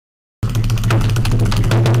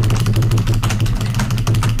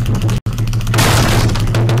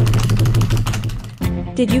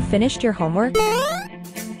Did you finish your homework?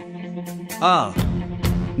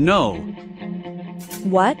 No.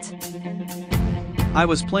 What? I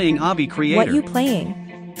was playing Obby Creator. What you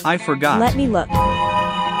playing? I forgot. Let me look.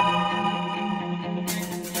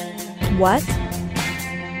 What?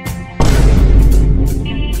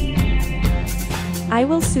 I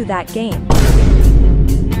will sue that game.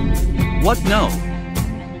 What? No.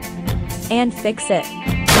 And fix it.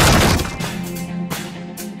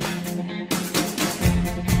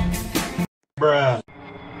 Bruh.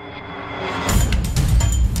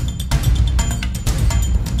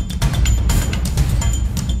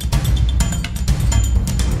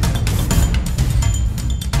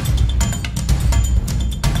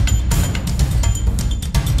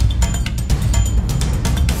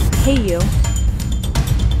 Hey you.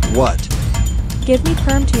 What? Give me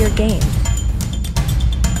perm to your game.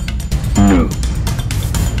 No.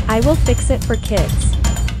 I will fix it for kids.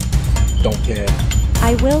 Don't care.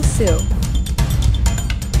 I will sue.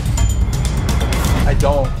 I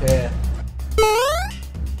don't care.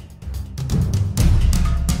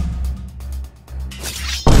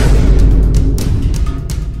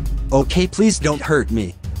 Okay, please don't hurt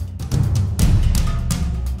me.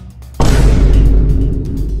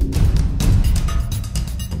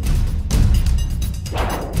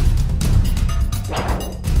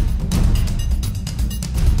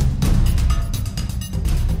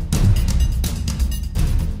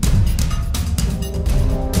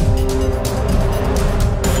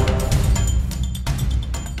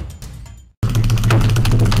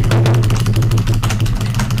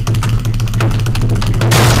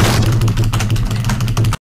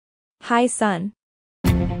 Hi son.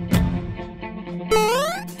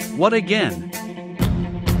 What again?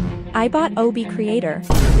 I bought Obby Creator.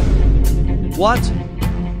 What?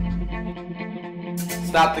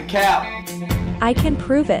 Stop the cap. I can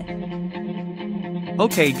prove it.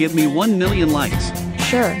 Okay, give me 1 million likes.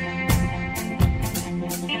 Sure.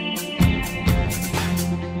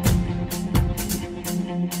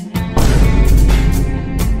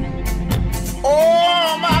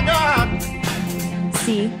 Oh my God.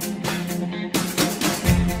 See?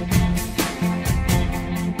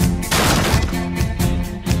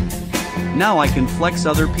 Now I can flex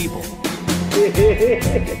other people.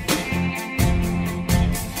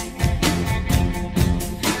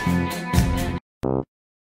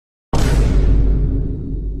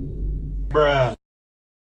 Bruh.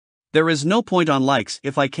 There is no point on likes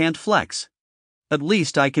if I can't flex. At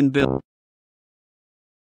least I can build.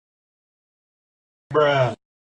 Bruh.